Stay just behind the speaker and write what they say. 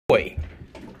Boy.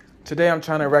 Today I'm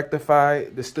trying to rectify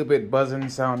the stupid buzzing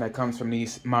sound that comes from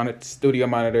these studio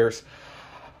monitors.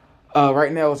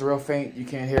 Right now it's real faint, you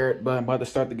can't hear it, but I'm about to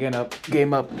start the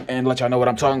game up and let y'all know what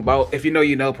I'm talking about. If you know,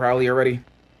 you know probably already.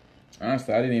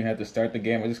 Honestly, I didn't even have to start the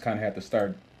game, I just kind of had to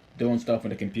start doing stuff on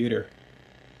the computer.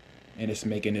 And it's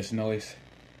making this noise.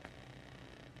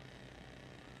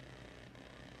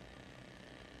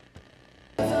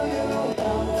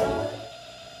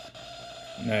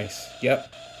 Nice,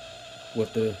 yep.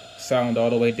 With the sound all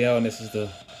the way down, this is the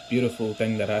beautiful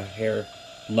thing that I hear.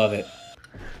 Love it.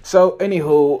 So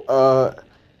anywho,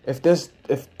 if this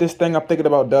thing I'm thinking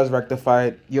about does rectify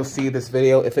it, you'll see this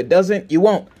video. If it doesn't, you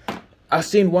won't. I've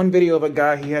seen one video of a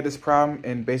guy, he had this problem,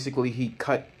 and basically he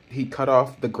cut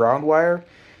off the ground wire,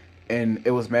 and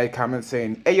it was mad comments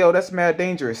saying, "Hey yo, that's mad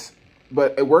dangerous."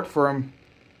 But it worked for him.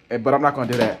 But I'm not gonna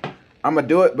do that. I'm gonna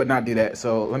do it, but not do that.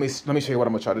 So let me show you what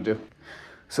I'm gonna try to do.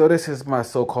 So this is my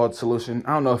so-called solution.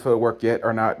 I don't know if it'll work yet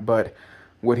or not, but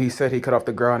when he said he cut off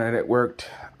the ground and it worked,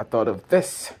 I thought of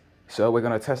this. So we're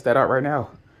gonna test that out right now.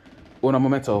 Uno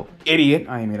momento, idiot.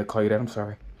 I didn't mean to call you that, I'm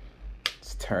sorry.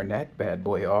 Let's turn that bad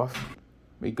boy off.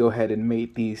 We go ahead and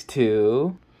mate these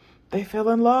two. They fell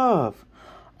in love.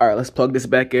 All right, let's plug this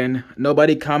back in.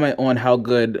 Nobody comment on how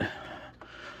good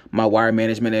my wire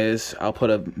management is. I'll put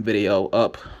a video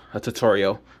up, a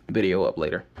tutorial video up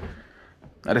later.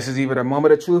 Now this is either the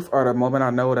moment of truth or the moment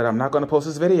I know that I'm not going to post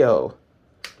this video.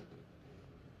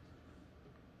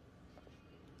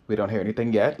 We don't hear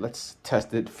anything yet. Let's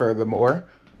test it furthermore.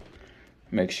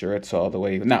 Make sure it's all the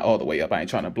way, not all the way up. I ain't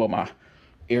trying to blow my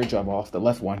eardrum off. The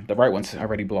left one, the right one's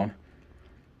already blown.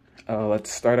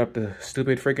 Let's start up the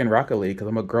stupid freaking Rocket League because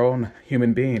I'm a grown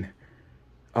human being.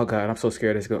 Oh God, I'm so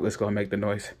scared it's going to make the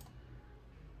noise.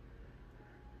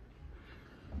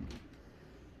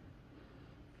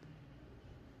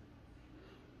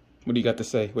 What do you got to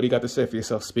say? What do you got to say for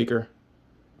yourself, speaker?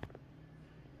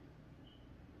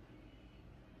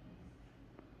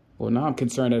 Well, now I'm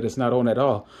concerned that it's not on at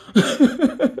all.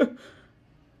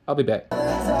 I'll be back.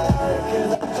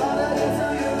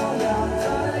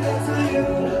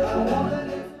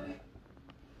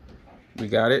 We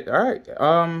got it. All right.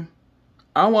 I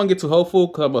don't want to get too hopeful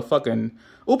because I'm a fucking...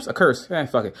 Oops, a curse.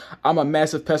 Fuck it. I'm a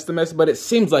massive pessimist, but it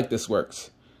seems like this works.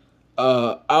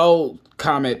 I'll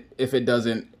comment if it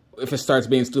doesn't. If it starts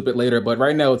being stupid later, but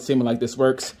right now it's seeming like this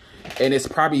works, and it's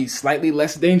probably slightly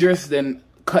less dangerous than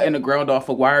cutting the ground off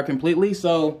a wire completely.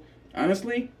 So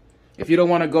honestly, if you don't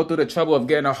want to go through the trouble of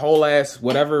getting a whole ass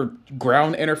whatever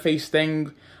ground interface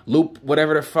thing, loop,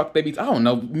 whatever the fuck they be, I don't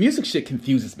know, music shit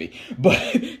confuses me. But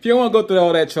if you don't want to go through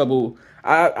all that trouble,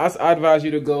 I advise you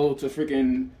to go to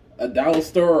freaking a dollar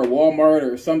store or Walmart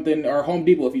or something, or Home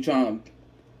Depot if you're trying to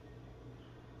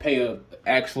pay a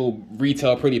actual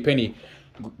retail pretty penny.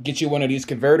 Get you one of these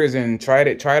converters and try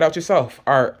it out yourself.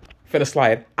 All right, finna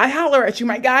slide. I holler at you,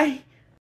 my guy.